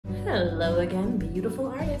Hello again, beautiful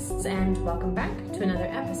artists, and welcome back to another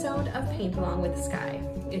episode of Paint Along with Skye.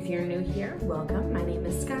 If you're new here, welcome. My name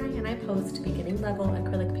is Skye and I post beginning level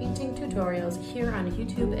acrylic painting tutorials here on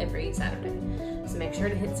YouTube every Saturday. So make sure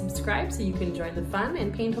to hit subscribe so you can join the fun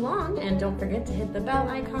and paint along, and don't forget to hit the bell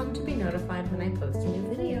icon to be notified when I post a new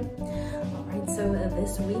video. Alright, so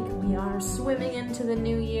this week we are swimming into the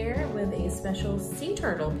new year with a special sea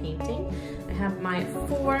turtle painting. I have my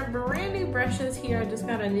 4 brand new brushes here. I just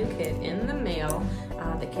got a new kit in the mail.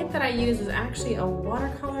 The kit that I use is actually a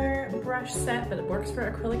watercolor brush set that works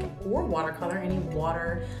for acrylic or watercolor, any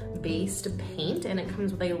water-based paint, and it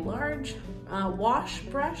comes with a large wash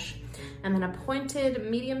brush and then a pointed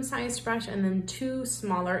medium-sized brush and then 2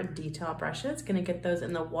 smaller detail brushes. Gonna get those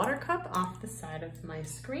in the water cup off the side of my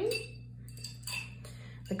screen.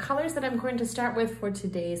 The colors that I'm going to start with for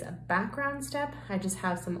today's background step, I just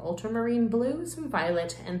have some ultramarine blue, some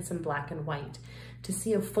violet, and some black and white. To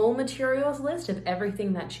see a full materials list of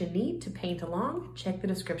everything that you need to paint along, check the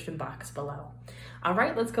description box below. All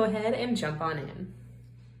right, let's go ahead and jump on in.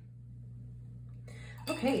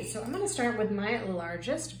 Okay, so I'm gonna start with my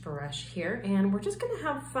largest brush here, and we're just gonna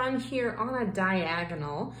have fun here on a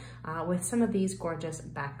diagonal with some of these gorgeous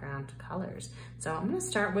background colors. So I'm gonna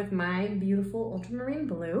start with my beautiful ultramarine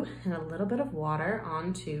blue and a little bit of water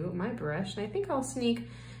onto my brush, and I think I'll sneak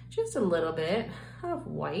just a little bit of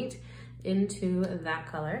white into that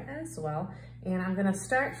color as well. And I'm gonna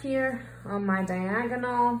start here on my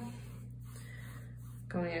diagonal,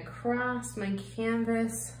 going across my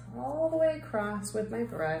canvas all the way across with my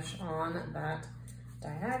brush on that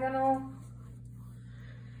diagonal.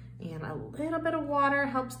 And a little bit of water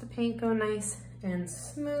helps the paint go nice and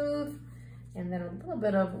smooth. And then a little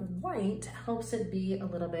bit of white helps it be a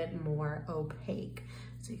little bit more opaque.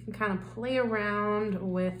 So you can kind of play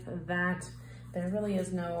around with that. There really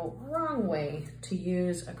is no wrong way to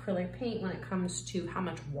use acrylic paint when it comes to how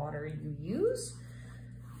much water you use.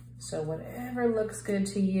 So whatever looks good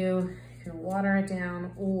to you, you can water it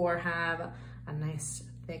down or have a nice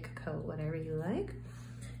thick coat, whatever you like.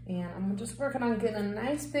 And I'm just working on getting a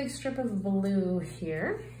nice big strip of blue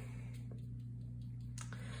here.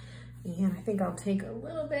 And I think I'll take a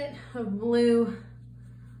little bit of blue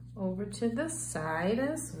over to the side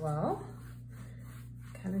as well,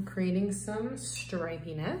 kind of creating some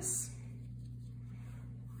stripiness.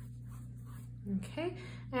 Okay,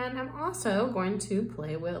 and I'm also going to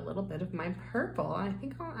play with a little bit of my purple. I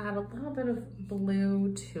think I'll add a little bit of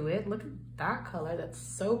blue to it. Look at that color, that's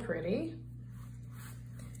so pretty.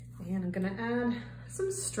 And I'm gonna add some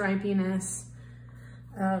stripiness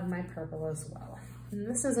of my purple as well. And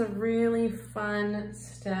this is a really fun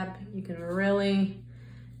step. You can really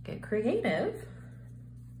get creative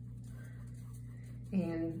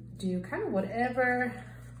and do kind of whatever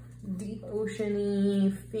deep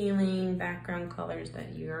ocean-y feeling background colors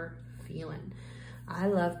that you're feeling. I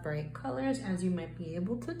love bright colors, as you might be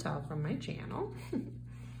able to tell from my channel.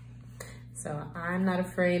 So I'm not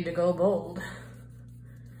afraid to go bold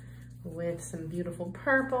with some beautiful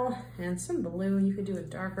purple and some blue. You could do a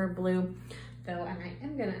darker blue though, and I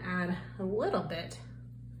am gonna add a little bit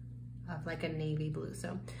of like a navy blue. So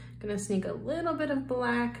I'm gonna sneak a little bit of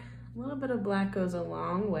black. A little bit of black goes a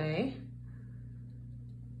long way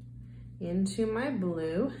into my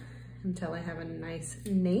blue until I have a nice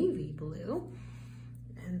navy blue.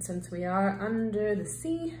 And since we are under the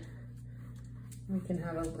sea, we can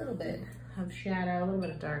have a little bit of shadow, a little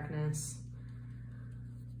bit of darkness,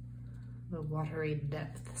 the watery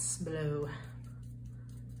depths blue.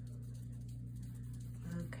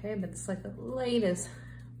 Okay, but it's like the light is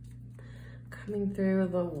coming through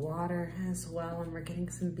the water as well, and we're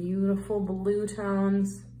getting some beautiful blue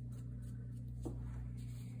tones.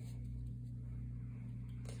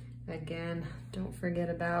 Again, don't forget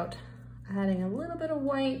about adding a little bit of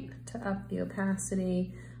white to up the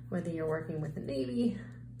opacity, whether you're working with the navy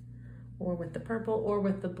or with the purple or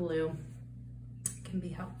with the blue. It can be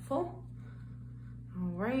helpful. All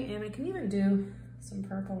right, and I can even do some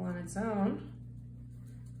purple on its own,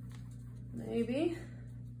 maybe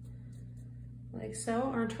like so.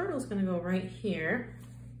 Our turtle's gonna go right here.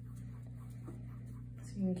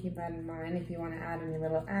 So you can keep that in mind if you wanna add any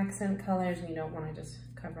little accent colors and you don't wanna just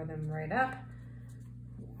cover them right up.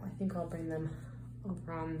 I think I'll bring them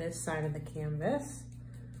over on this side of the canvas.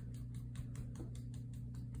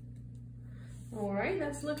 All right,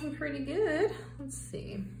 that's looking pretty good. Let's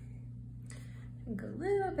see. I think a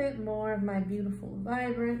little bit more of my beautiful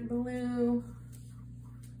vibrant blue.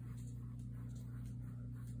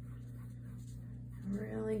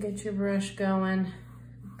 Really get your brush going.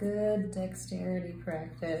 Good dexterity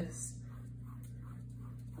practice.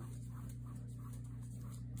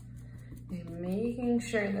 And making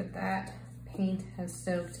sure that that paint has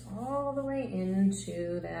soaked all the way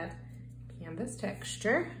into that canvas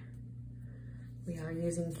texture. We are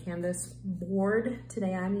using canvas board.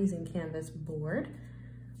 Today I'm using canvas board.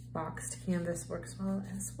 Boxed canvas works well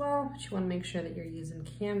as well, but you want to make sure that you're using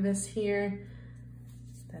canvas here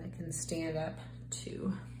so that it can stand up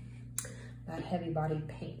to that heavy bodied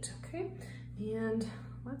paint, okay? And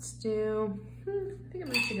let's do, I think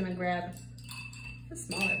I'm actually gonna grab a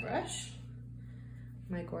smaller brush,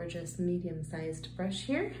 my gorgeous medium-sized brush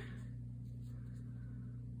here.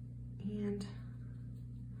 And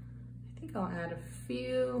I think I'll add a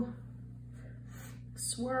few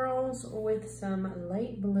swirls with some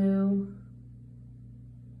light blue,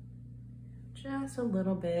 just a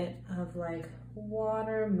little bit of like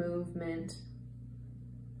water movement,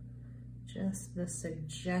 just the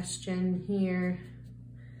suggestion here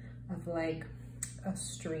of like a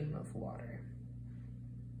stream of water.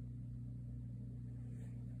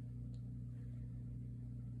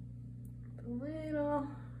 A little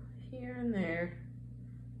here and there.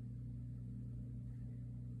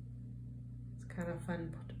 It's kind of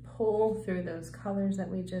fun to pull through those colors that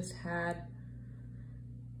we just had.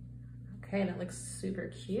 Okay, and it looks super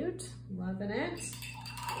cute. Loving it.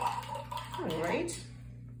 All right.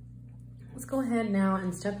 Let's go ahead now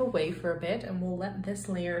and step away for a bit and we'll let this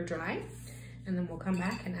layer dry and then we'll come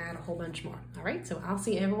back and add a whole bunch more. All right, so I'll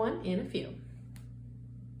see everyone in a few.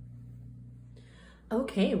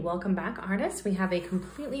 Okay, welcome back, artists. We have a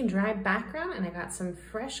completely dry background and I got some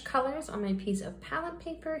fresh colors on my piece of palette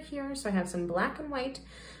paper here. So I have some black and white.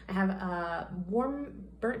 I have a warm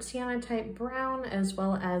burnt sienna type brown as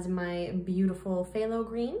well as my beautiful phthalo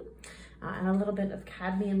green and a little bit of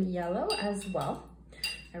cadmium yellow as well.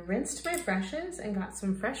 I rinsed my brushes and got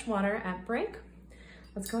some fresh water at break.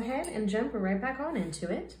 Let's go ahead and jump right back on into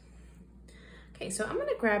it. Okay, so I'm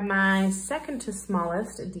gonna grab my second to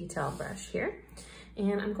smallest detail brush here.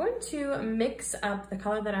 And I'm going to mix up the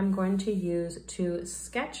color that I'm going to use to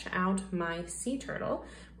sketch out my sea turtle,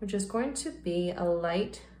 which is going to be a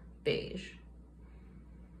light beige.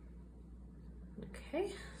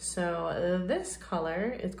 Okay, so this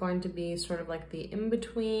color is going to be sort of like the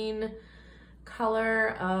in-between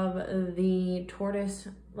color of the tortoise,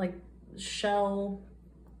 like shell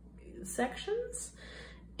sections.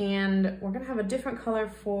 And we're gonna have a different color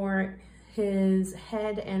for his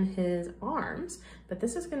head and his arms, but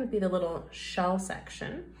this is going to be the little shell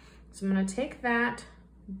section. So I'm going to take that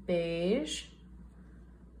beige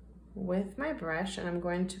with my brush and I'm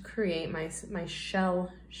going to create my shell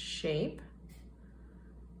shape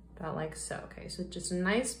about like so. Okay, so just a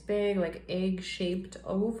nice big like egg-shaped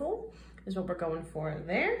oval is what we're going for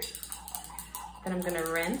there. Then I'm going to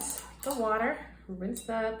rinse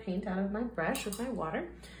the paint out of my brush with my water.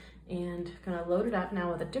 And gonna load it up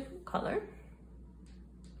now with a different color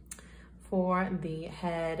for the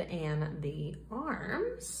head and the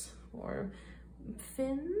arms, or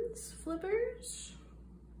fins, flippers.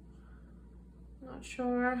 Not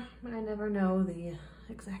sure, I never know the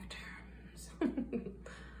exact terms.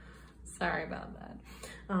 Sorry about that.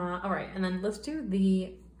 All right, and then let's do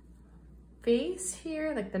the face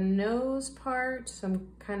here, like the nose part. So I'm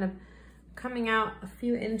kind of coming out a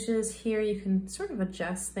few inches here. You can sort of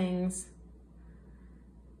adjust things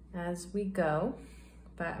as we go,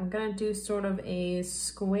 but I'm gonna do sort of a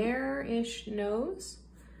square-ish nose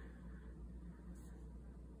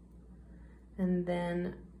and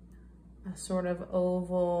then a sort of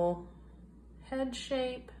oval head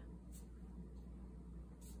shape.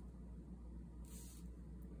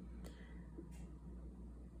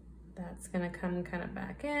 That's gonna come kind of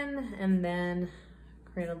back in and then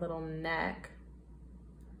create a little neck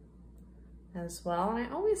as well. And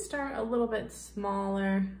I always start a little bit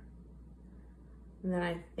smaller and then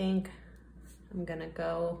I think I'm gonna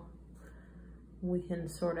go, we can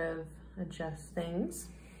sort of adjust things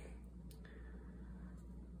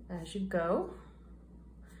as you go.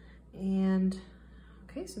 And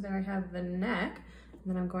okay, so there I have the neck. And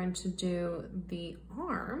then I'm going to do the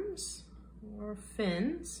arms or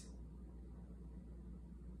fins,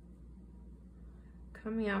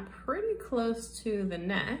 coming out pretty close to the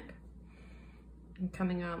neck and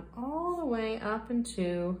coming out all the way up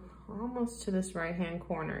into almost to this right-hand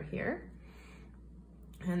corner here.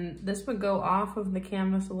 And this would go off of the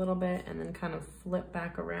canvas a little bit and then kind of flip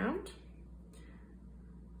back around.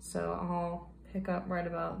 So I'll pick up right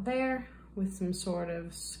about there with some sort of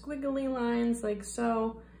squiggly lines like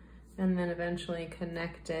so, and then eventually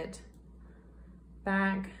connect it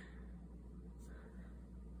back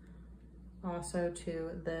also to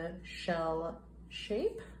the shell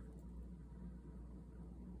shape.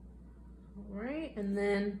 All right, and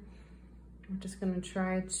then I'm just gonna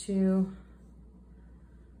try to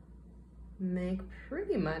make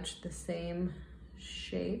pretty much the same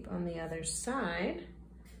shape on the other side,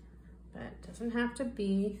 but it doesn't have to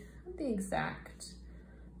be the exact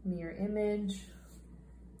mirror image.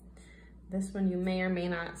 This one you may or may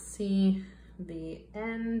not see the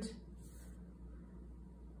end.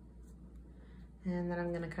 And then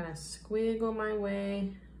I'm gonna kind of squiggle my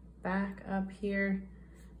way back up here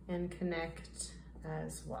and connect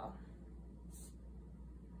as well.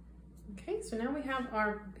 Okay, so now we have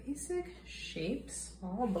our basic shapes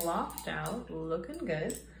all blocked out, looking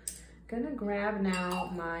good. Gonna grab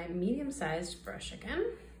now my medium-sized brush again,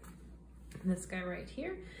 this guy right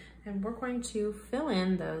here, and we're going to fill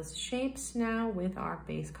in those shapes now with our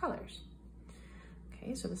base colors.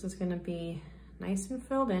 Okay, so this is gonna be nice and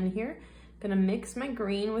filled in here. Gonna mix my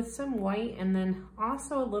green with some white and then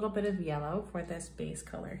also a little bit of yellow for this base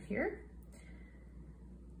color here.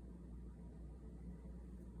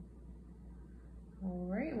 All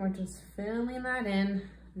right, we're just filling that in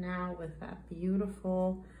now with that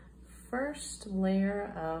beautiful first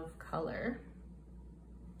layer of color.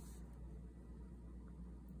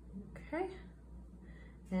 Okay,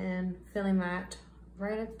 and filling that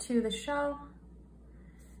right up to the shell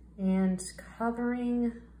and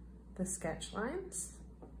covering the sketch lines.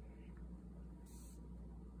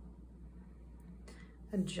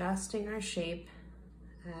 Adjusting our shape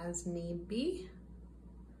as need be.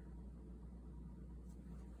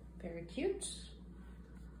 Very cute.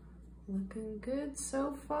 Looking good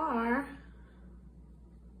so far.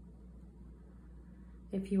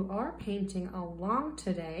 If you are painting along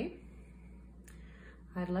today,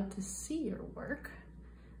 I'd love to see your work.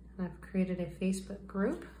 And I've created a Facebook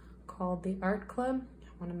group called the Art Club. I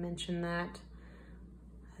want to mention that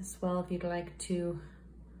as well. If you'd like to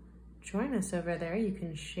join us over there, you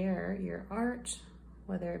can share your art,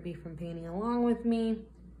 whether it be from painting along with me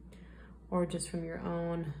or just from your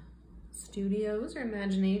own studios or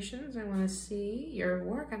imaginations. I want to see your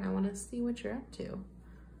work and I want to see what you're up to.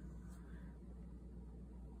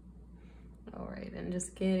 All right, and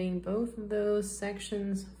just getting both of those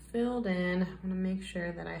sections filled in. I want to make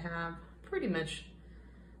sure that I have pretty much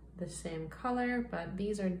the same color, but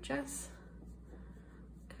these are just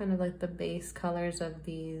kind of like the base colors of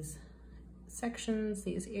these sections,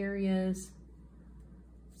 these areas.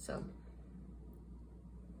 So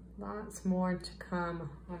lots more to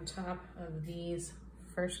come on top of these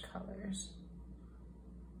first colors.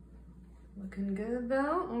 Looking good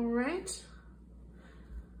though, all right.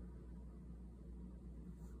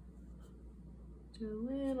 Do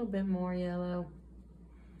a little bit more yellow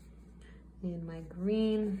in my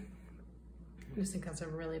green. I just think that's a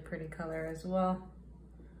really pretty color as well.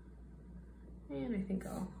 And I think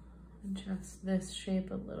I'll adjust this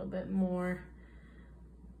shape a little bit more.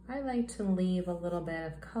 I like to leave a little bit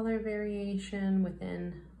of color variation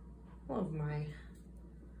within all of my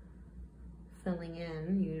filling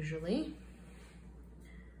in usually.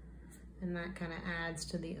 And that kind of adds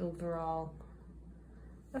to the overall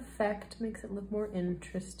effect, makes it look more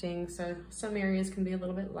interesting. So some areas can be a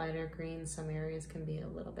little bit lighter green, some areas can be a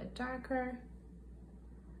little bit darker.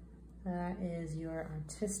 That is your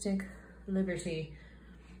artistic liberty.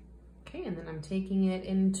 Okay, and then I'm taking it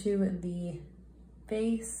into the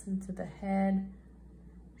face, into the head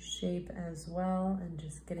shape as well, and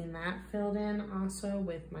just getting that filled in also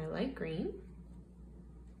with my light green.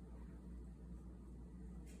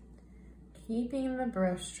 Keeping the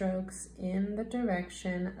brush strokes in the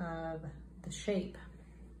direction of the shape.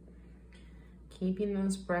 Keeping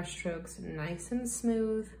those brush strokes nice and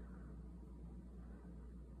smooth.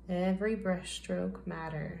 Every brush stroke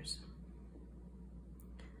matters.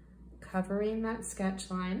 Covering that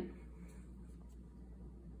sketch line.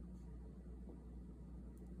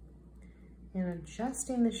 And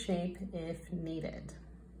adjusting the shape if needed.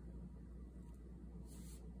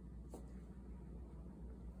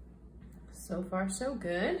 So far, so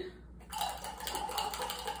good.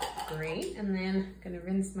 Great, and then I'm gonna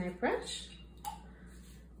rinse my brush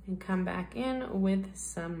and come back in with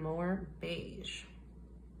some more beige.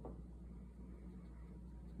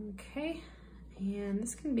 Okay, and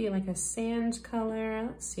this can be like a sand color.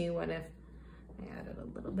 Let's see what if I added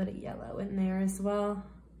a little bit of yellow in there as well.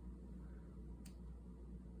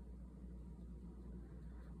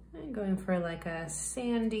 I'm going for like a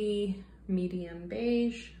sandy medium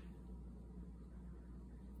beige.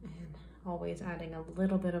 And always adding a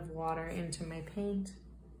little bit of water into my paint.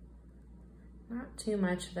 Not too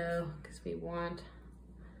much though, because we want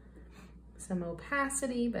some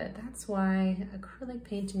opacity, but that's why acrylic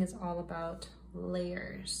painting is all about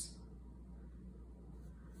layers.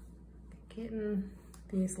 Getting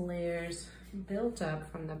these layers built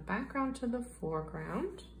up from the background to the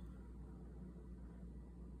foreground.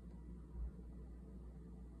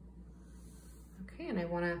 Okay, and I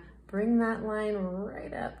want to bring that line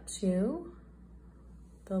right up to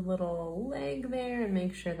the little leg there and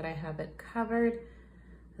make sure that I have it covered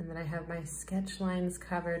and that I have my sketch lines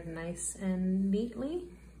covered nice and neatly.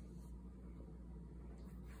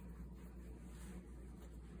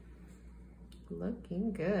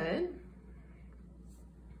 Looking good.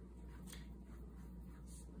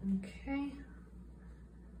 Okay,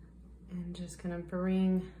 and just gonna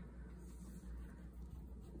bring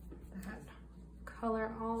that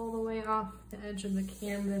color all the way off the edge of the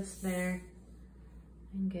canvas there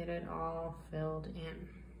and get it all filled in.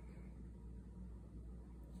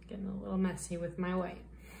 Getting a little messy with my white.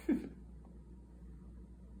 A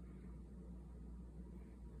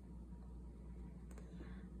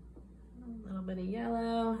little bit of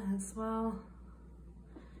yellow as well.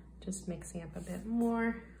 Just mixing up a bit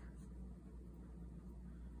more.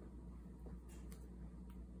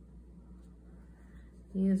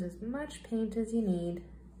 Use as much paint as you need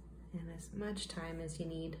and as much time as you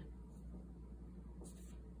need.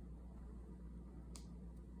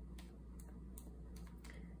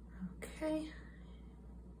 Okay.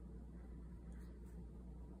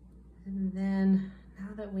 And then now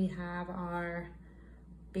that we have our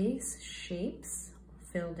base shapes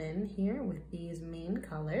filled in here with these main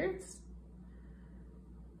colors,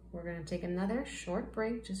 we're going to take another short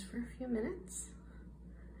break just for a few minutes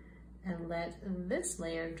and let this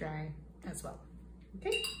layer dry as well.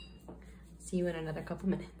 Okay, see you in another couple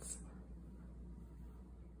minutes.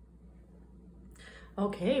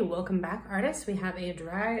 Okay, welcome back, artists. We have a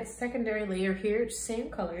dry secondary layer here, same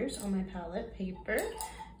colors on my palette paper.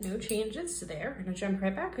 No changes there. We're gonna jump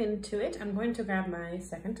right back into it. I'm going to grab my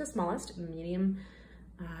second to smallest medium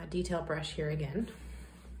detail brush here again.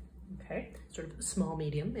 Okay, sort of small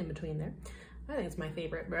medium in between there. I think it's my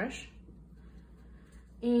favorite brush.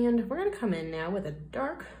 And we're gonna come in now with a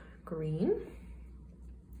dark green.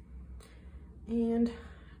 And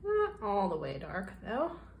not all the way dark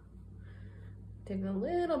though. Take a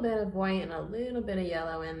little bit of white and a little bit of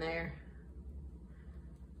yellow in there.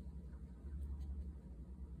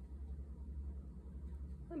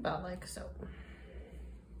 About like so.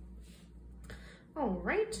 All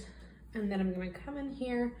right, and then I'm gonna come in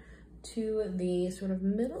here to the sort of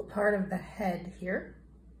middle part of the head here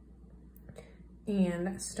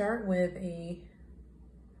and start with a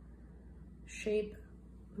shape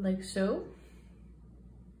like so.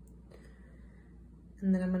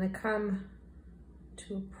 And then I'm gonna come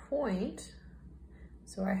to a point.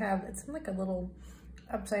 So I have, it's like a little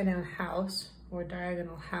upside down house or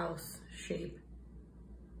diagonal house shape,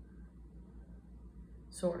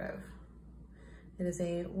 sort of. It is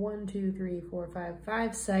a 1, 2, 3, 4, 5,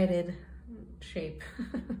 5-sided shape.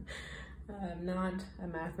 I'm not a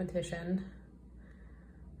mathematician,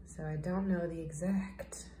 so I don't know the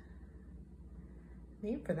exact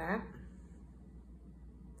name for that.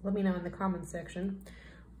 Let me know in the comments section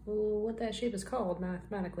what that shape is called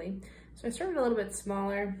mathematically. So I started a little bit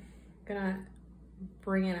smaller, gonna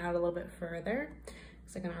bring it out a little bit further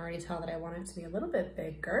because I can already tell that I want it to be a little bit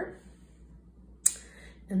bigger.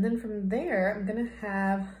 And then from there, I'm gonna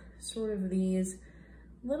have sort of these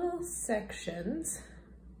little sections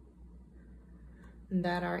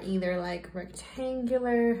that are either like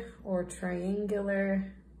rectangular or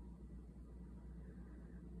triangular,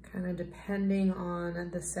 kind of depending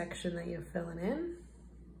on the section that you're filling in.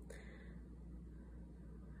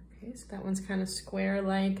 Okay, so that one's kind of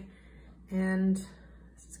square-like, and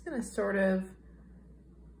it's gonna sort of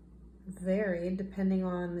vary depending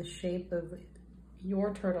on the shape of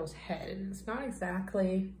your turtle's head. It's not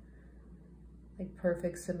exactly like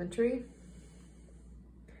perfect symmetry.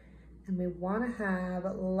 And we want to have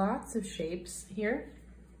lots of shapes here,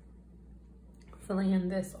 filling in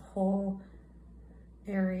this whole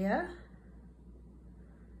area.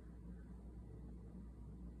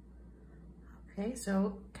 Okay,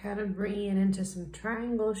 so kind of bringing it into some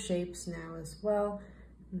triangle shapes now as well,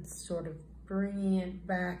 and sort of bringing it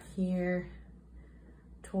back here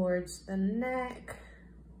towards the neck.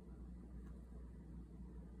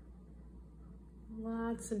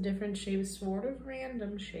 Lots of different shapes, sort of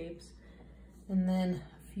random shapes. And then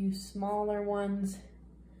a few smaller ones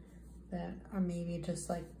that are maybe just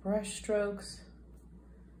like brush strokes.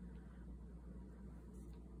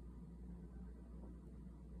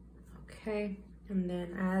 Okay, and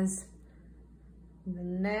then as the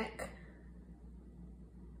neck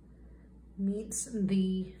meets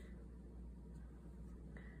the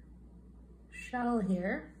shell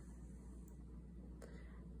here,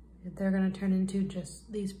 they're gonna turn into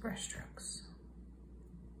just these brush strokes.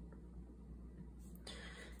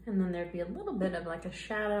 And then there'd be a little bit of like a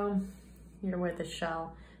shadow here where the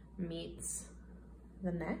shell meets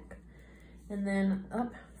the neck. And then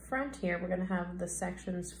up front here, we're gonna have the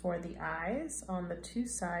sections for the eyes on the two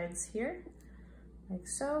sides here, like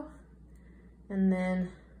so. And then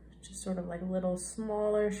just sort of like little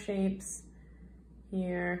smaller shapes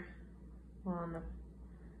here on the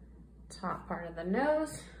top part of the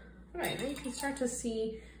nose. All right, now you can start to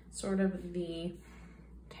see sort of the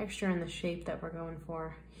texture and the shape that we're going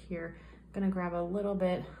for here. I'm gonna grab a little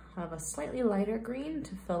bit of a slightly lighter green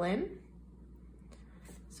to fill in.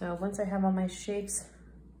 So once I have all my shapes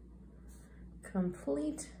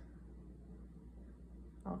complete,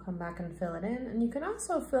 I'll come back and fill it in. And you can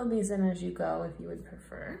also fill these in as you go if you would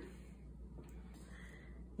prefer.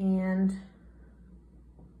 And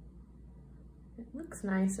it looks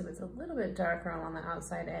nice if it's a little bit darker along the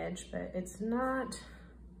outside edge, but it's not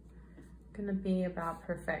gonna be about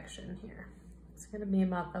perfection here. It's gonna be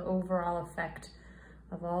about the overall effect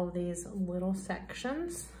of all of these little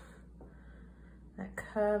sections that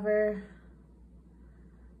cover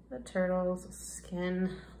the turtle's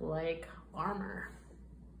skin like armor.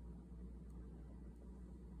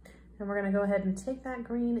 And we're gonna go ahead and take that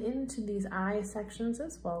green into these eye sections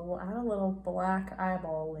as well. We'll add a little black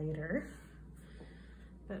eyeball later.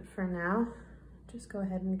 But for now, just go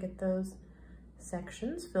ahead and get those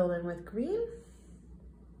sections filled in with green.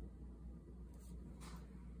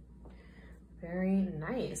 Very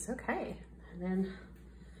nice, okay. And then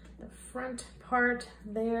the front part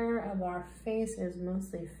there of our face is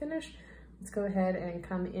mostly finished. Let's go ahead and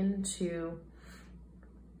come into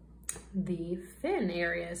the fin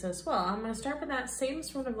areas as well. I'm gonna start with that same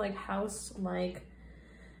sort of like house-like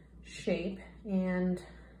shape. And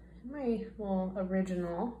in my little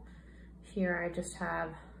original here, I just have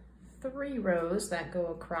 3 rows that go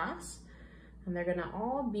across, and they're gonna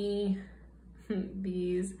all be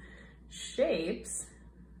these shapes,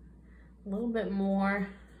 a little bit more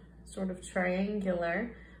sort of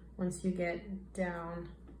triangular once you get down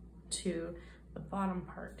to the bottom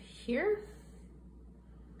part here.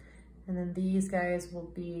 And then these guys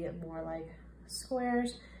will be more like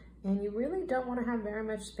squares, and you really don't want to have very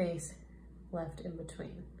much space left in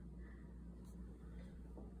between.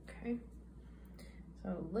 Okay,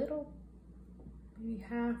 so little maybe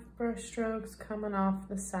half brush strokes coming off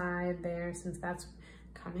the side there, since that's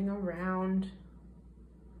coming around.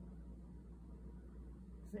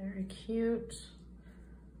 Very cute.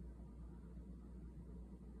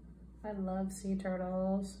 I love sea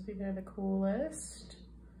turtles. I think they're the coolest.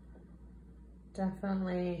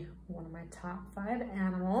 Definitely one of my top 5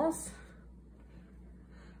 animals.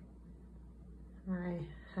 I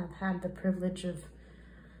have had the privilege of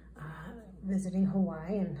visiting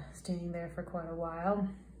Hawaii and staying there for quite a while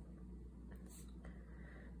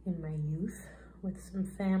in my youth with some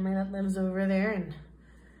family that lives over there, and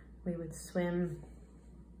we would swim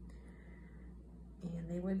and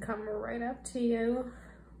they would come right up to you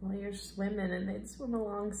while you're swimming, and they'd swim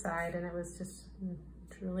alongside, and it was just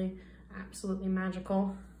truly absolutely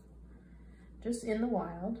magical, just in the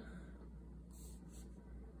wild.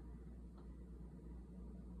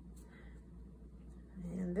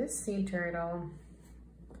 And this sea turtle,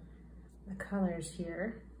 the colors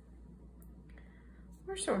here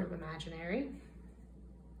are sort of imaginary.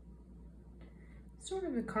 Sort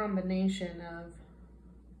of a combination of,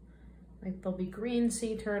 like, there'll be green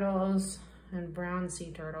sea turtles and brown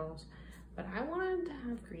sea turtles, but I wanted to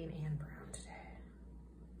have green and brown today.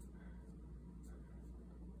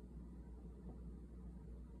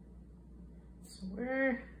 So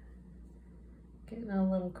we're getting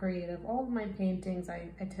a little creative. All of my paintings,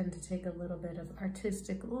 I tend to take a little bit of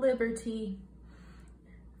artistic liberty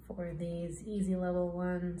for these easy level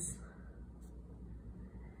ones.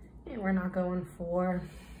 And we're not going for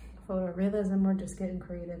photorealism, we're just getting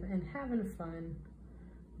creative and having fun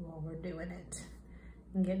while we're doing it.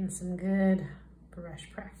 And getting some good brush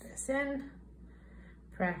practice in.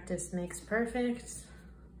 Practice makes perfect.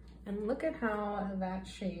 And look at how that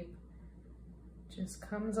shape just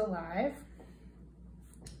comes alive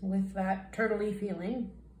with that turtley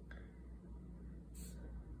feeling.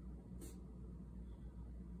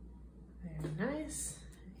 Very nice.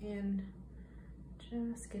 And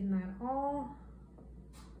just getting that all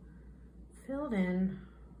filled in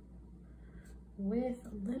with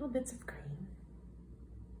little bits of green.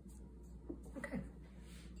 Okay.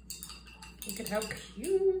 Look at how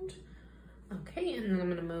cute. Okay, and then I'm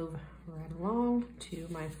gonna move right along to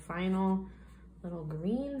my final little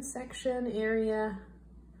green section area.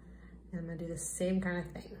 And I'm gonna do the same kind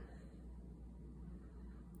of thing.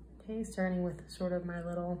 Okay, starting with sort of my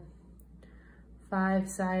little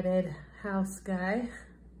 5-sided house guy.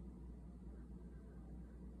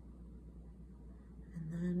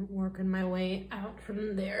 And then working my way out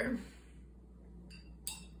from there.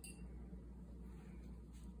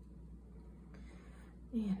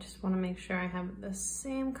 And just want to make sure I have the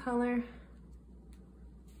same color.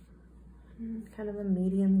 Kind of a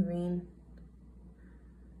medium green.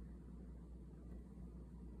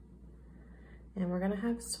 And we're gonna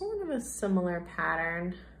have sort of a similar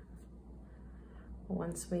pattern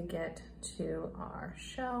once we get to our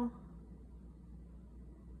shell.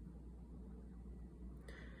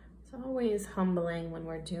 It's always humbling when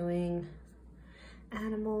we're doing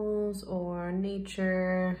animals or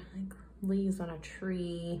nature, like leaves on a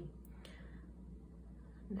tree,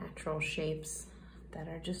 natural shapes that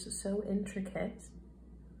are just so intricate.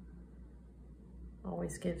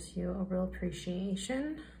 Always gives you a real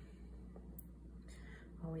appreciation.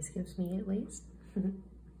 Always gives me, at least.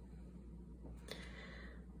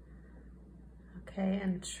 Okay,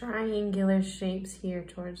 and triangular shapes here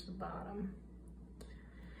towards the bottom.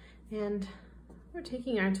 And we're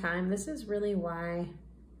taking our time. This is really why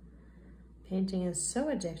painting is so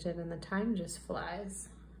addictive and the time just flies,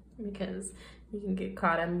 because you can get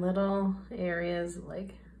caught in little areas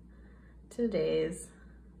like today's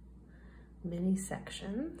mini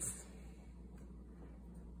sections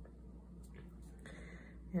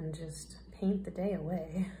and just paint the day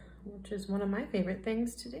away, which is one of my favorite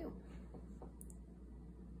things to do.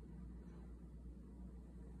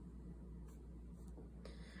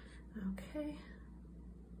 Okay.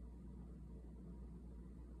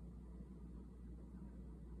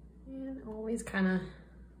 And always kind of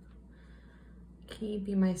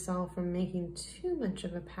keeping myself from making too much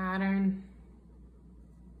of a pattern.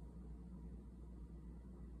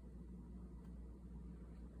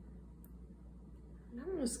 It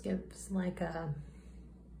almost gives like a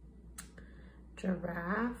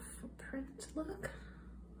giraffe print look.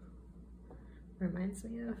 Reminds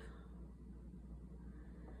me of.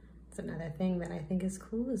 It's another thing that I think is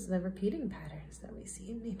cool is the repeating patterns that we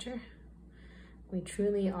see in nature. We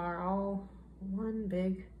truly are all one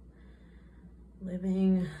big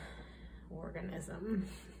living organism.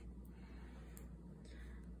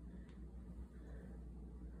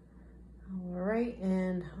 All right,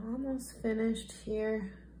 and almost finished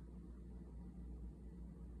here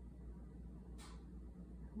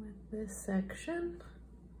with this section.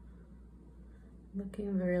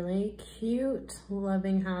 Looking really cute.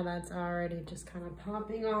 Loving how that's already just kind of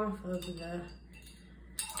popping off of the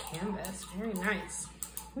canvas. Very nice.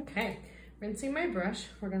 Okay, rinsing my brush.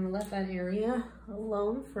 We're gonna let that area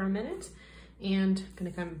alone for a minute and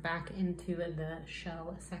gonna come back into the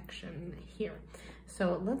shell section here.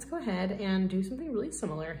 So let's go ahead and do something really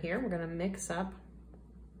similar here. We're gonna mix up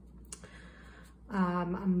a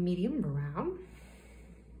medium brown.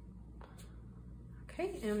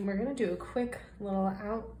 Okay, and we're gonna do a quick little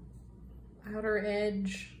outer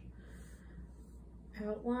edge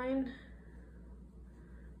outline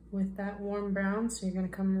with that warm brown. So you're gonna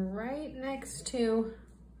come right next to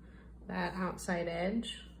that outside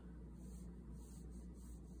edge.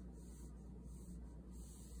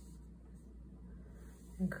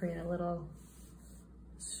 And create a little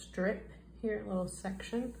strip here, a little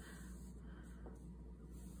section.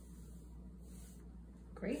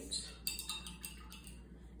 Great.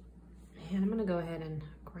 And I'm gonna go ahead and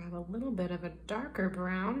grab a little bit of a darker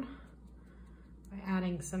brown by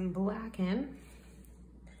adding some black in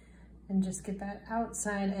and just get that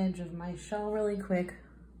outside edge of my shell really quick,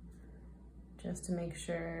 just to make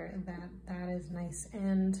sure that that is nice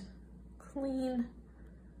and clean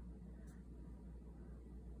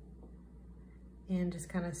and just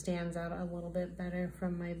kind of stands out a little bit better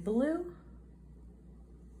from my blue.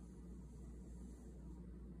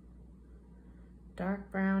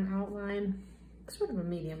 Dark brown outline, sort of a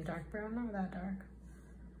medium dark brown, not that dark.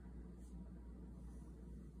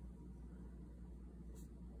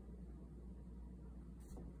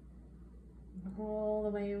 All the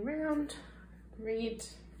way around,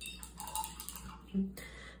 great.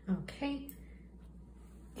 Okay,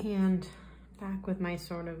 and back with my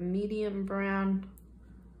sort of medium brown.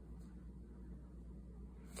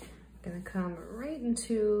 I'm gonna come right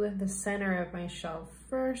into the center of my shell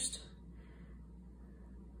first.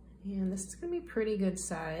 And this is gonna be pretty good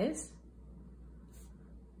size,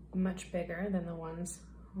 much bigger than the ones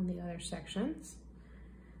on the other sections.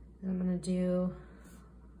 And I'm gonna do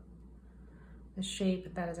a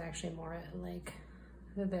shape that is actually more like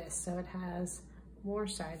this. So it has more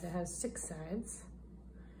sides, it has 6 sides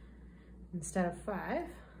instead of 5.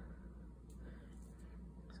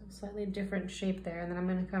 So slightly different shape there, and then I'm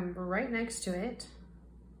going to come right next to it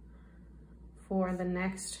for the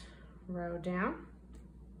next row down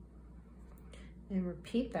and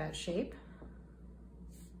repeat that shape.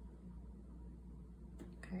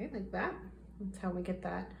 Okay, like that. That's how we get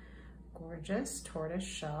that gorgeous tortoise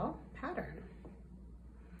shell pattern.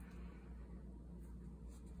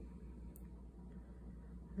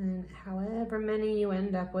 And however many you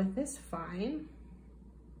end up with is fine.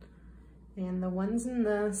 And the ones in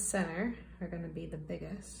the center are going to be the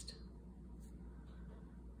biggest.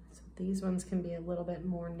 So these ones can be a little bit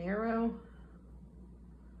more narrow,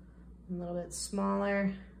 a little bit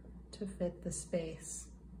smaller to fit the space.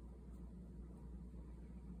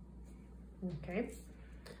 Okay,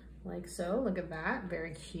 like so, look at that,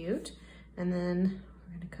 very cute. And then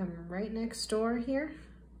we're going to come right next door here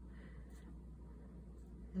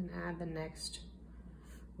and add the next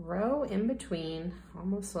row in between,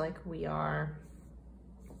 almost like we are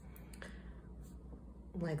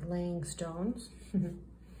like laying stones.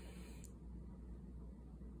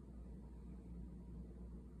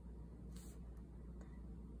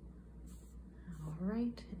 All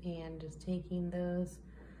right, and just taking those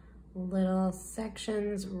little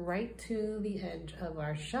sections right to the edge of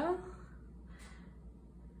our shell.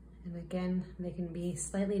 And again, they can be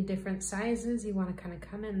slightly different sizes. You want to kind of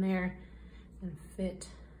come in there and fit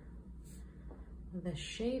the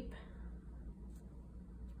shape.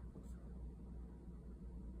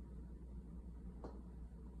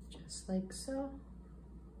 Just like so.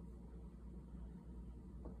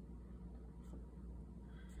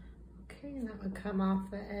 Okay, and that would come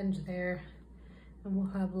off the edge there. And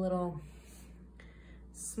we'll have little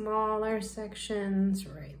smaller sections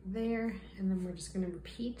right there. And then we're just going to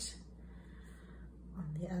repeat on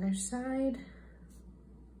the other side.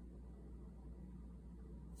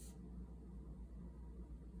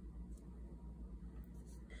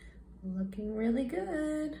 Looking really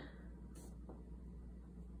good.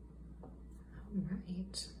 All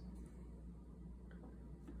right.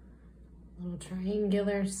 Little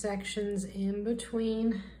triangular sections in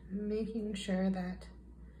between, making sure that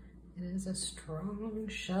it is a strong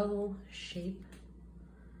shell shape.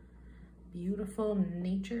 Beautiful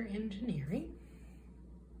nature engineering.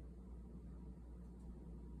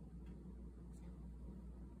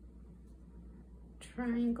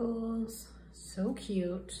 Triangles, so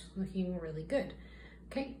cute, looking really good.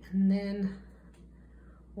 Okay, and then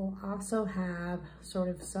we'll also have sort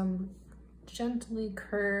of some gently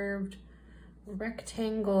curved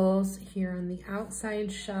rectangles here on the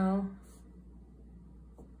outside shell.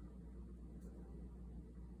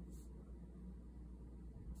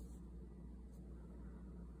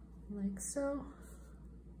 Like so.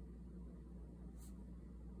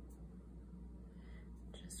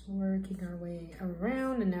 Just working our way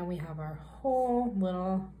around, and now we have our whole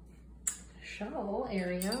little shell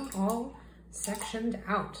area all sectioned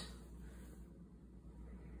out.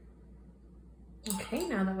 Okay,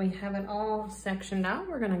 now that we have it all sectioned out,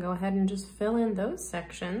 we're going to go ahead and just fill in those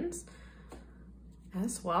sections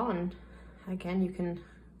as well. And again, you can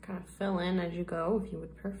kind of fill in as you go if you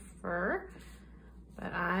would prefer,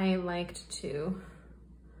 but I liked to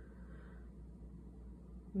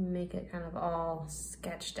make it kind of all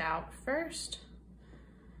sketched out first.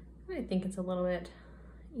 And I think it's a little bit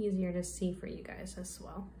easier to see for you guys as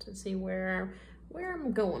well, to see where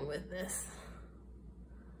I'm going with this,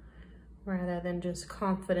 rather than just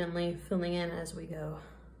confidently filling in as we go.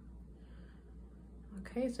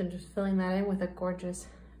 Okay, so just filling that in with a gorgeous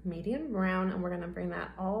medium brown, and we're gonna bring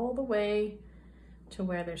that all the way to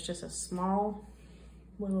where there's just a small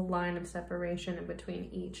little line of separation in between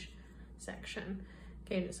each section.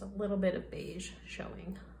 Okay, just a little bit of beige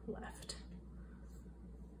showing left.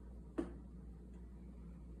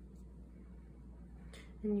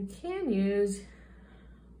 And you can use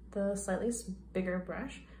the slightly bigger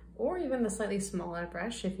brush or even the slightly smaller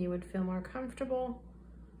brush if you would feel more comfortable,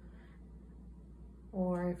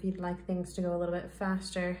 or if you'd like things to go a little bit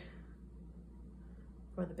faster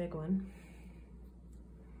for the big one.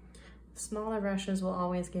 Smaller brushes will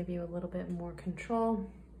always give you a little bit more control.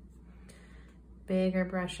 Bigger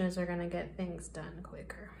brushes are going to get things done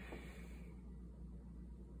quicker.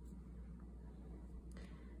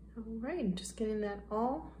 All right, just getting that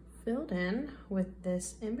all filled in with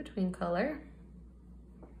this in-between color.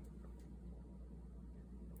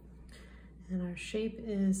 And our shape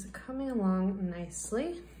is coming along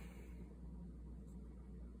nicely.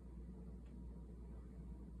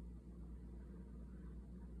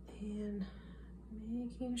 And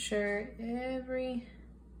making sure every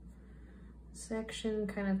section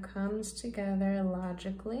kind of comes together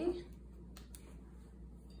logically.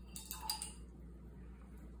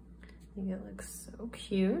 I think it looks so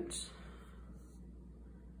cute.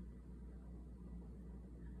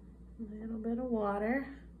 A little bit of water.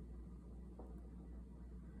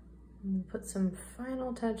 And we'll put some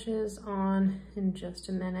final touches on in just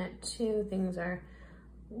a minute too. Things are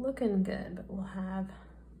looking good, but we'll have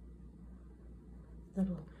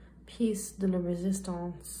little piece de la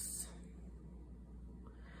resistance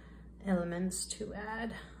elements to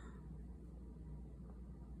add.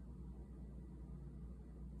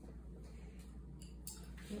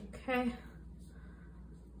 Okay.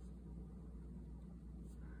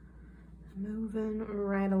 Moving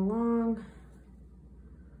right along.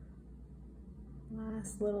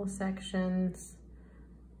 Last little sections.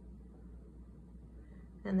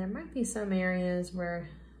 And there might be some areas where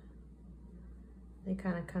they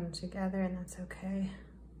kind of come together, and that's okay.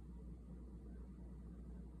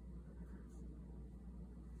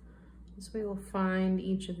 So we will find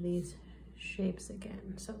each of these shapes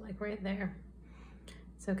again. So like right there,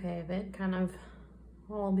 it's okay if it kind of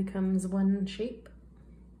all becomes one shape.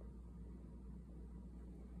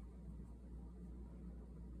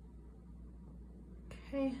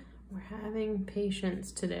 Okay, we're having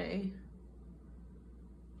patience today.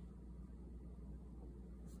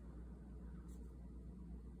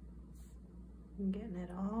 I'm getting it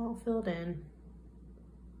all filled in.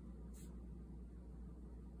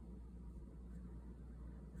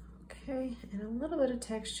 Okay, and a little bit of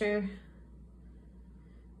texture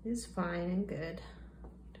is fine and good.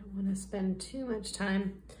 Don't want to spend too much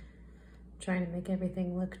time trying to make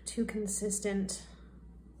everything look too consistent.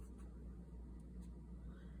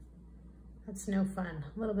 That's no fun.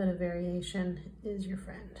 A little bit of variation is your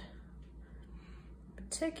friend.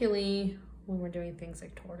 Particularly when we're doing things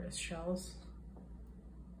like tortoise shells.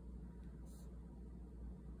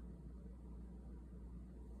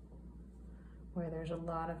 Where there's a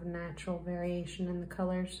lot of natural variation in the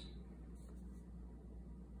colors.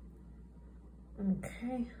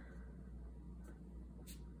 Okay.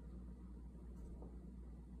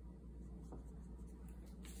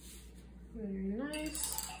 Very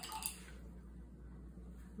nice.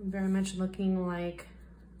 Very much looking like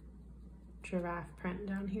giraffe print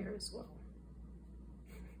down here as well.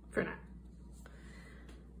 For now.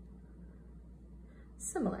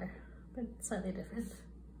 Similar, but slightly different.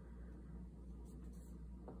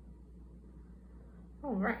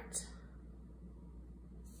 All right.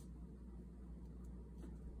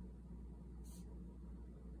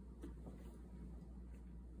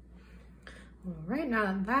 All right,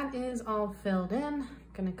 now that is all filled in, I'm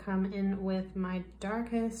gonna come in with my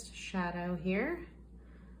darkest shadow here.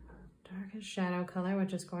 Darkest shadow color,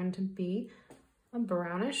 which is going to be a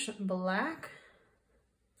brownish black.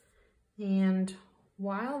 And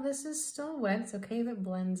while this is still wet, it's okay if it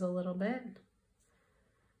blends a little bit.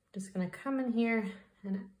 Just gonna come in here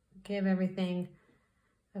and give everything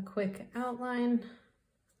a quick outline.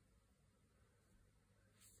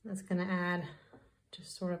 That's gonna add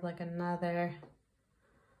just sort of like another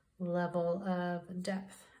level of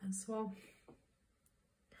depth as well.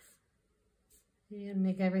 And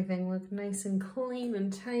make everything look nice and clean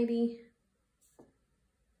and tidy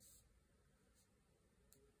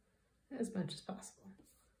as much as possible.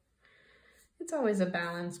 It's always a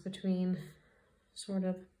balance between sort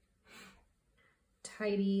of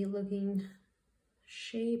tidy looking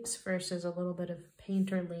shapes versus a little bit of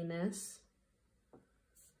painterliness.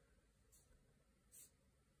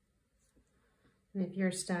 And if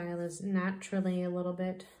your style is naturally a little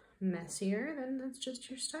bit messier, then that's just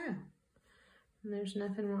your style. And there's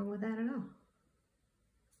nothing wrong with that at all.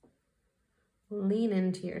 Lean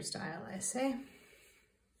into your style, I say.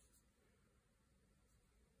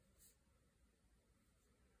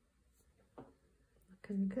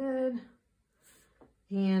 Looking good.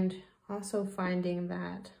 And also finding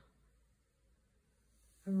that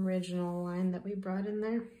original line that we brought in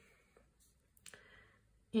there.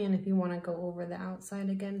 And if you want to go over the outside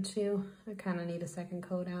again too, I kind of need a second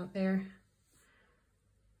coat out there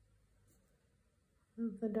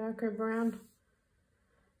of the darker brown.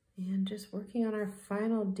 And just working on our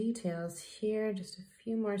final details here, just a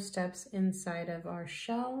few more steps inside of our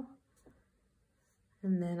shell.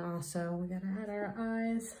 And then also we gotta add our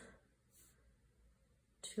eyes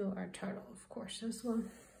to our turtle, of course, as well.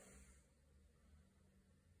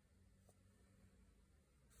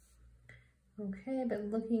 Okay,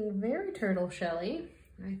 but looking very turtle shelly,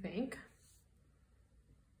 I think.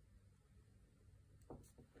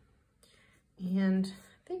 And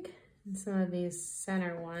I think in some of these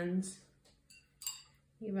center ones,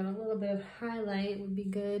 even a little bit of highlight would be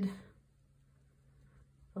good.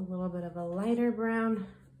 A little bit of a lighter brown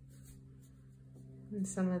in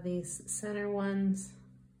some of these center ones.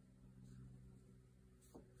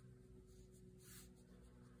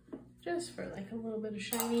 just for like a little bit of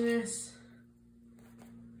shininess.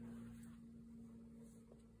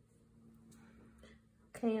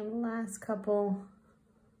 Okay, and the last couple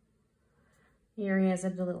areas I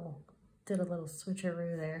did a little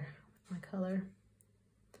switcheroo there with my color.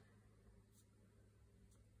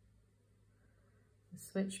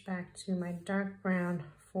 Switch back to my dark brown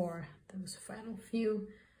for those final few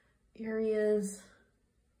areas.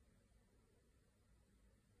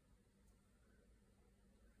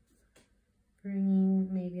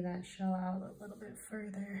 Bringing maybe that shell out a little bit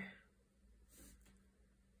further.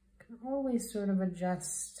 Can always sort of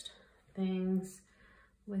adjust things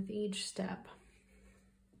with each step.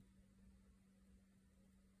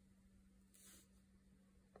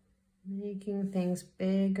 Making things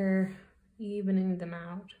bigger, evening them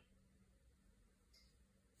out.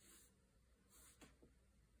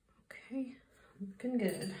 Okay, looking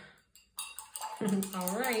good.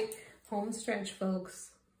 All right, home stretch,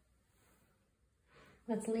 folks.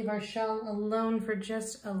 Let's leave our shell alone for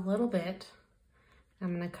just a little bit.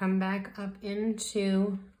 I'm gonna come back up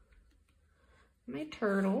into my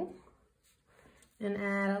turtle and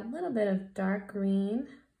add a little bit of dark green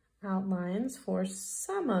outlines for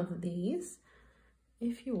some of these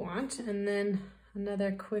if you want, and then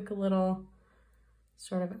another quick little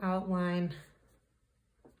sort of outline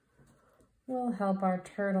will help our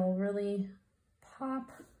turtle really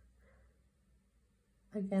pop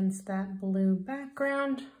against that blue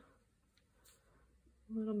background.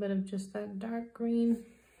 A little bit of just that dark green.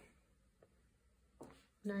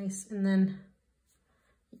 Nice, and then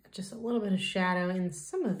just a little bit of shadow in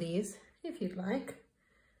some of these if you'd like.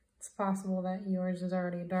 It's possible that yours is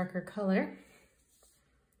already a darker color.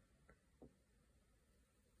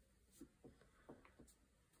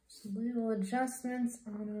 Some little adjustments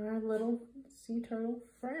on our little sea turtle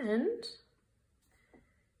friend.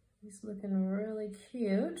 He's looking really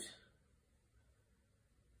cute.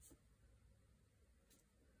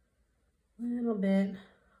 A little bit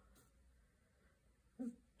of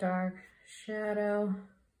dark shadow.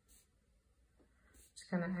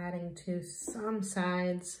 Just kind of adding to some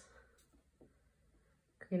sides,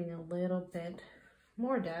 creating a little bit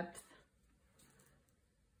more depth.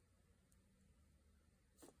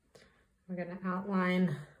 We're going to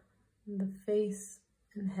outline the face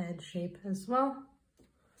and head shape as well.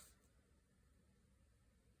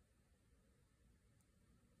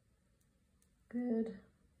 Good,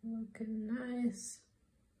 looking nice.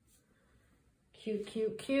 Cute,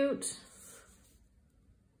 cute, cute.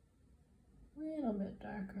 A little bit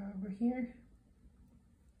darker over here.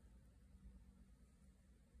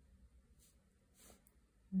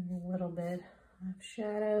 And a little bit of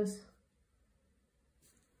shadows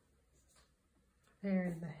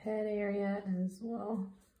there in the head area as well.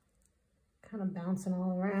 Kind of bouncing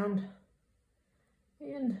all around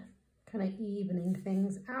and kind of evening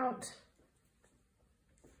things out.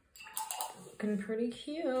 Looking pretty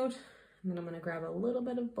cute. And then I'm going to grab a little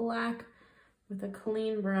bit of black with a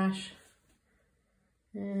clean brush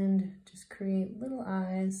and just create little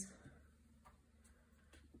eyes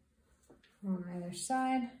on either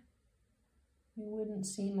side. You wouldn't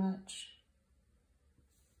see much.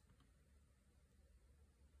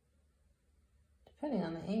 Depending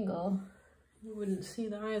on the angle, you wouldn't see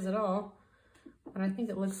the eyes at all. But I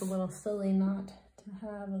think it looks a little silly not to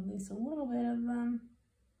have at least a little bit of them.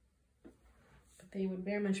 But they would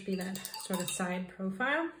very much be that sort of side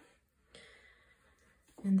profile.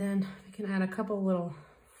 And then we can add a couple little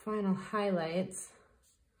final highlights,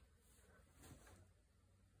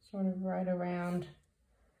 sort of right around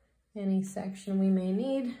any section we may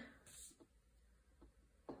need.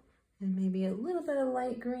 And maybe a little bit of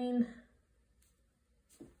light green,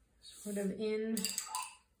 sort of in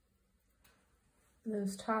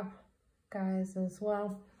those top guys as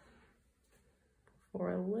well,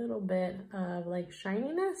 for a little bit of like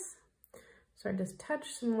shininess. So I just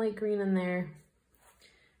touched some light green in there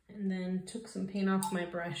and then took some paint off my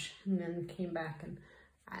brush and then came back and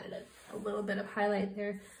added a little bit of highlight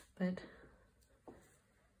there. But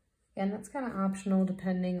again, that's kind of optional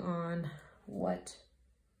depending on what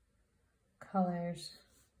colors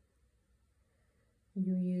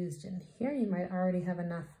you used in here. You might already have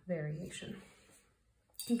enough variation.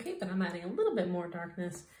 Okay, but I'm adding a little bit more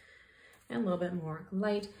darkness and a little bit more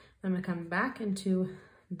light. I'm gonna come back into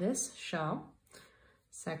this shell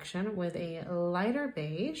section with a lighter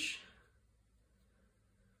beige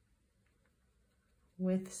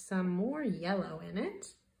with some more yellow in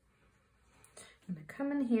it. I'm gonna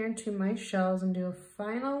come in here to my shells and do a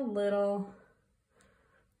final little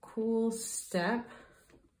cool step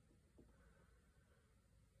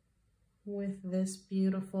with this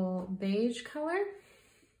beautiful beige color.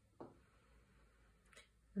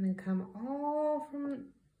 I'm gonna come all from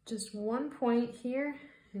just one point here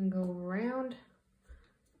and go around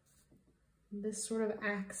this sort of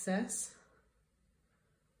axis,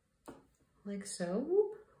 like so,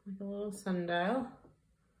 whoop, like a little sundial.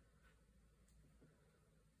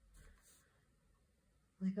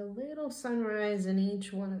 Like a little sunrise in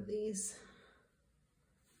each one of these.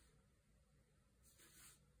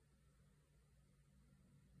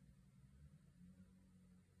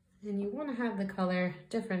 And you want to have the color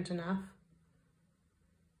different enough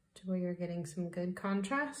to where you're getting some good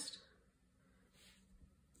contrast.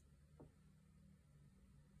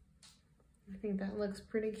 I think that looks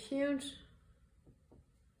pretty cute.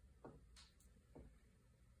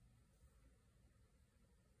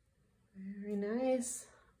 Very nice.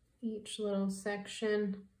 Each little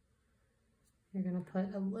section, you're going to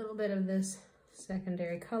put a little bit of this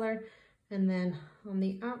secondary color, and then on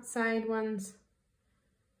the outside ones,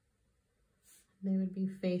 they would be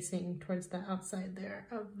facing towards the outside there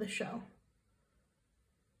of the shell.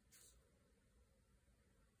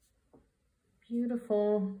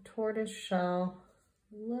 Beautiful tortoise shell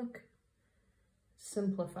look,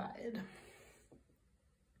 simplified.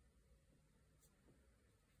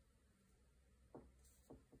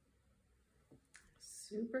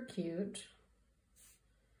 Super cute.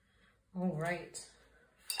 All right,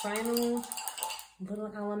 final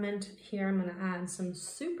little element here. I'm gonna add some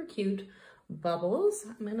super cute bubbles.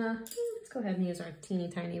 Let's go ahead and use our teeny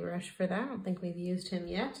tiny brush for that. I don't think we've used him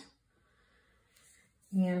yet.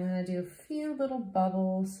 And I'm gonna do a few little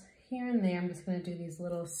bubbles here and there. I'm just gonna do these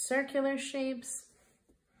little circular shapes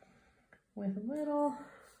with little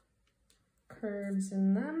curves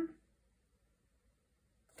in them.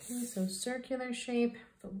 Okay, so circular shape,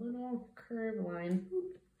 the little curved line,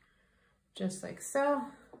 just like so.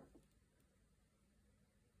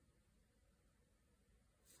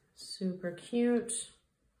 Super cute.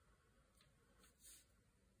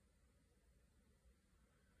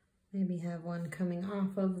 Maybe have one coming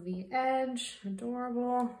off of the edge,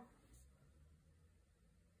 adorable.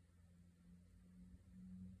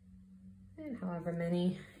 And however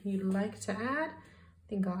many you'd like to add. I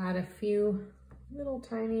think I'll add a few little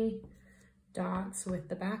tiny dots with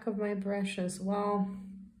the back of my brush as well,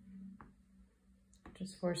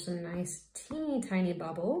 just for some nice teeny tiny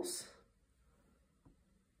bubbles.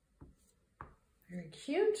 Very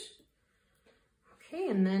cute. Okay,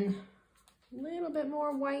 and then a little bit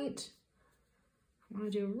more white. I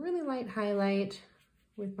want to do a really light highlight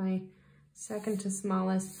with my second to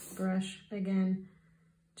smallest brush again.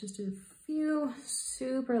 Just a few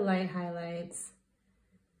super light highlights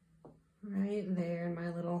right there in my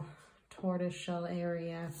little tortoise shell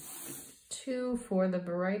area. 2 for the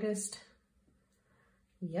brightest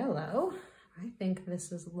yellow. I think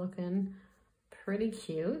this is looking pretty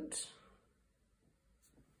cute.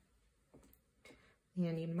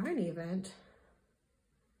 And you might even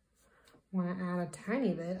want to add a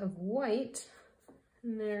tiny bit of white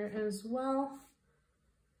in there as well,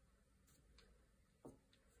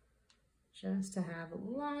 just to have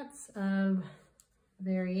lots of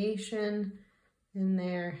variation in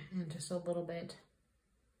there and just a little bit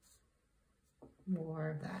more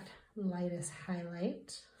of that lightest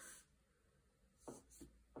highlight.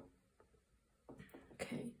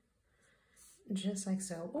 Okay, just like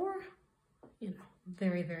so, or, you know,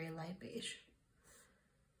 very, very light beige.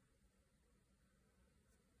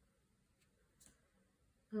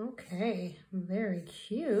 Okay, very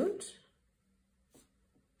cute.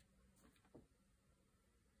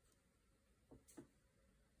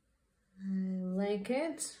 I like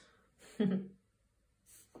it. I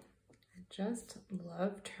just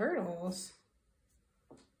love turtles.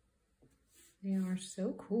 They are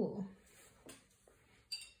so cool.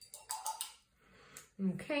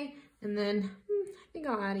 Okay, and then I think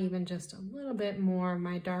I'll add even just a little bit more of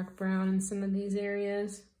my dark brown in some of these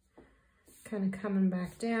areas. Kind of coming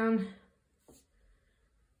back down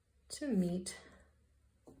to meet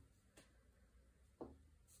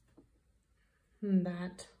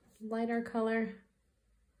that lighter color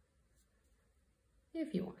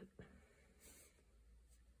if you want.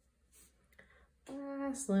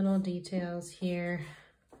 Last little details here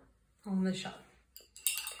on the shell.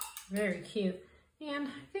 Very cute. And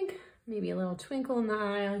I think maybe a little twinkle in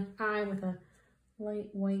the eye with a light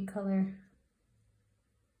white color.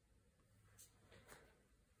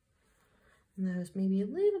 And that was maybe a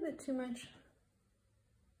little bit too much.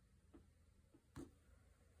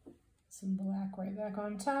 Some black right back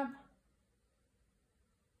on top.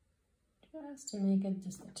 Just to make it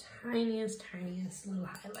just the tiniest, tiniest little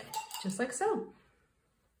highlight, just like so.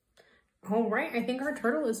 All right, I think our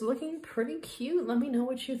turtle is looking pretty cute. Let me know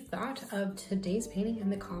what you thought of today's painting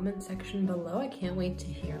in the comment section below. I can't wait to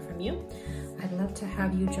hear from you. I'd love to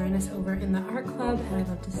have you join us over in the art club, and I'd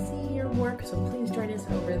love to see your work, so please join us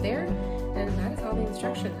over there. And that is all the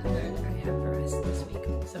instruction that I have for us this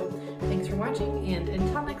week. So thanks for watching, and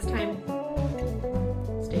until next time,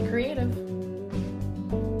 stay creative.